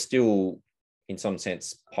we're still, in some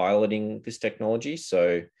sense, piloting this technology.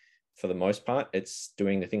 So for the most part, it's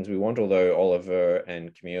doing the things we want, although Oliver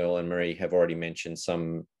and Camille and Marie have already mentioned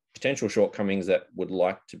some potential shortcomings that would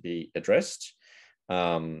like to be addressed.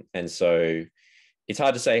 And so it's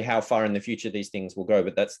hard to say how far in the future these things will go,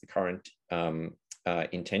 but that's the current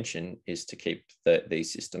intention, is to keep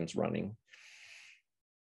these systems running.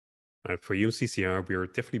 For UMCCR, we're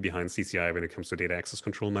definitely behind CCI when it comes to data access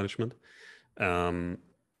control management.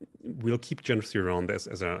 We'll keep Gen3 around as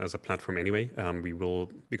a platform anyway. We will,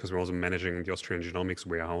 because we're also managing the Australian Genomics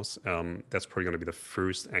warehouse. That's probably going to be the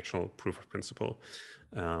first actual proof of principle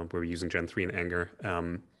where we're using Gen3 in anger,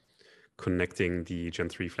 connecting the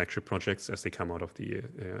Gen3 flagship projects as they come out of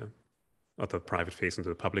the private phase into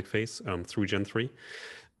the public phase through Gen3.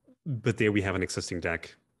 But there we have an existing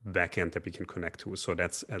DAC backend that we can connect to, so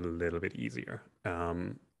that's a little bit easier.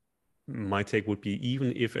 My take would be,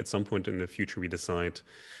 even if at some point in the future we decide,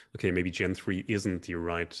 okay, maybe Gen3 isn't the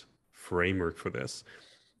right framework for this,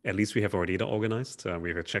 at least we have our data organized. We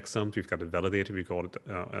have a checksum, we've got it validated, we've got it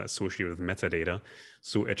associated with metadata.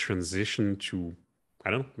 So a transition to, I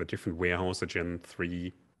don't know, a different warehouse, a Gen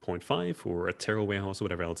 3.5 or a Terra warehouse or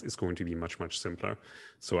whatever else, is going to be much, much simpler.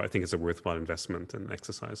 So I think it's a worthwhile investment and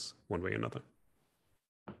exercise one way or another.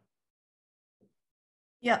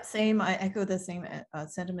 Yeah, same. I echo the same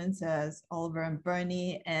sentiments as Oliver and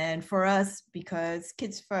Bernie. And for us, because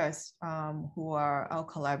Kids First, who are our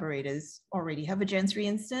collaborators, already have a Gen3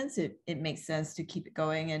 instance, it makes sense to keep it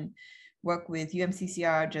going and work with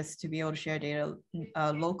UMCCR just to be able to share data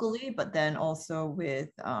locally. But then also with,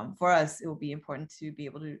 for us, it will be important to be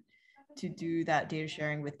able to do that data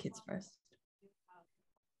sharing with Kids First.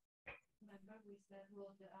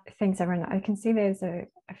 Thanks, everyone. I can see there's a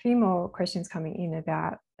few more questions coming in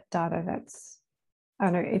about data that's, I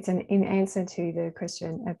don't know, it's in answer to the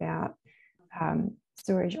question about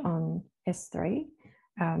storage on S3.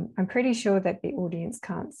 I'm pretty sure that the audience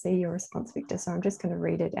can't see your response, Victor, so I'm just going to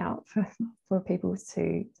read it out for people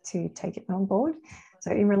to take it on board.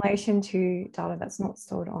 So in relation to data that's not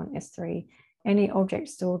stored on S3, any object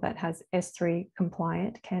store that has S3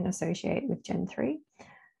 compliant can associate with Gen3.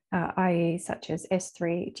 i.e. such as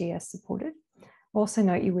S3 GS supported. Also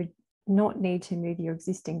note you would not need to move your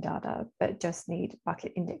existing data, but just need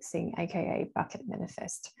bucket indexing, aka bucket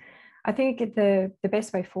manifest. I think the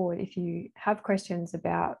best way forward, if you have questions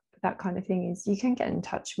about that kind of thing, is you can get in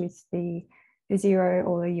touch with the Zero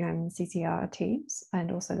or the UMCCR teams,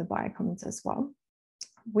 and also the BioCommons as well.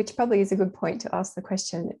 which probably is a good point to ask the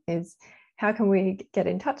question is, how can we get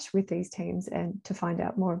in touch with these teams and to find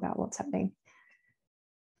out more about what's happening?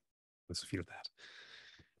 Let's feel that.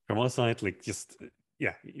 From our side, like just,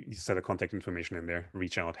 yeah, you set a contact information in there,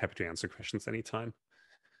 reach out, happy to answer questions anytime.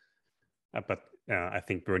 But I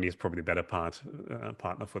think Bernie is probably a better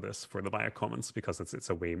partner for this, for the BioCommons, because it's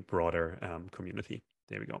a way broader community.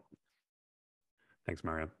 There we go. Thanks,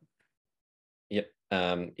 Mario. Yep,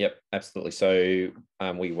 yep, absolutely. So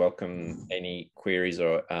we welcome any queries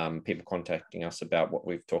or people contacting us about what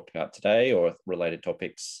we've talked about today or related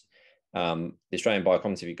topics. The Australian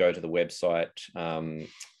BioCommons, if you go to the website,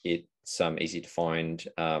 it's easy to find,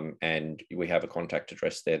 and we have a contact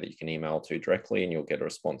address there that you can email to directly and you'll get a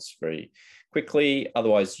response very quickly.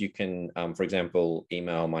 Otherwise, you can, for example,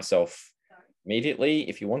 email myself immediately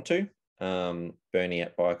if you want to,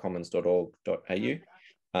 bernie@biocommons.org.au.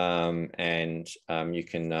 And you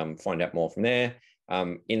can find out more from there.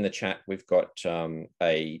 In the chat, we've got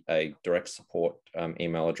a direct support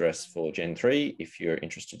email address for Gen3 if you're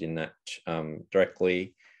interested in that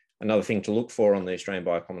directly. Another thing to look for on the Australian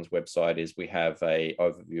BioCommons website is we have an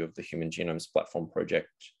overview of the Human Genomes Platform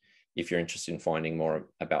project. If you're interested in finding more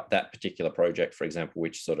about that particular project, for example,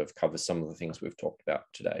 which sort of covers some of the things we've talked about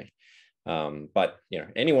today. But you know,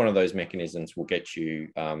 any one of those mechanisms will get you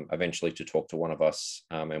eventually to talk to one of us,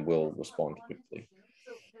 and we'll respond quickly.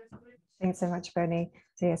 Thanks so much, Bernie.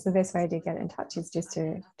 So yes, the best way to get in touch is just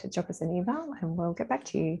to drop us an email and we'll get back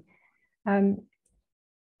to you.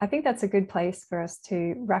 I think that's a good place for us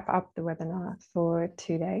to wrap up the webinar for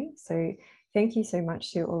today. So thank you so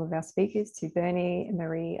much to all of our speakers, to Bernie,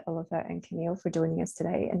 Marie, Oliver and Camille for joining us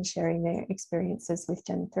today and sharing their experiences with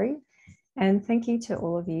Gen3. And thank you to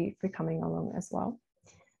all of you for coming along as well.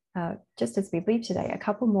 Just as we leave today, a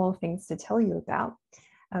couple more things to tell you about.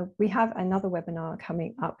 We have another webinar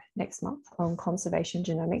coming up next month on conservation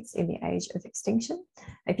genomics in the age of extinction.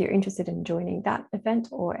 If you're interested in joining that event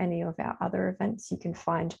or any of our other events, you can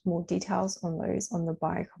find more details on those on the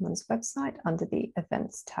BioCommons website under the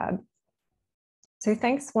events tab. So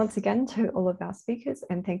thanks once again to all of our speakers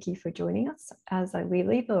and thank you for joining us. As we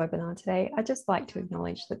leave the webinar today, I'd just like to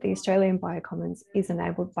acknowledge that the Australian BioCommons is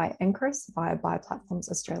enabled by NCRIS via BioPlatforms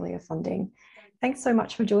Australia funding. Thanks so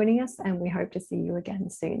much for joining us and we hope to see you again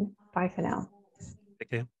soon. Bye for now. Take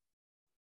care.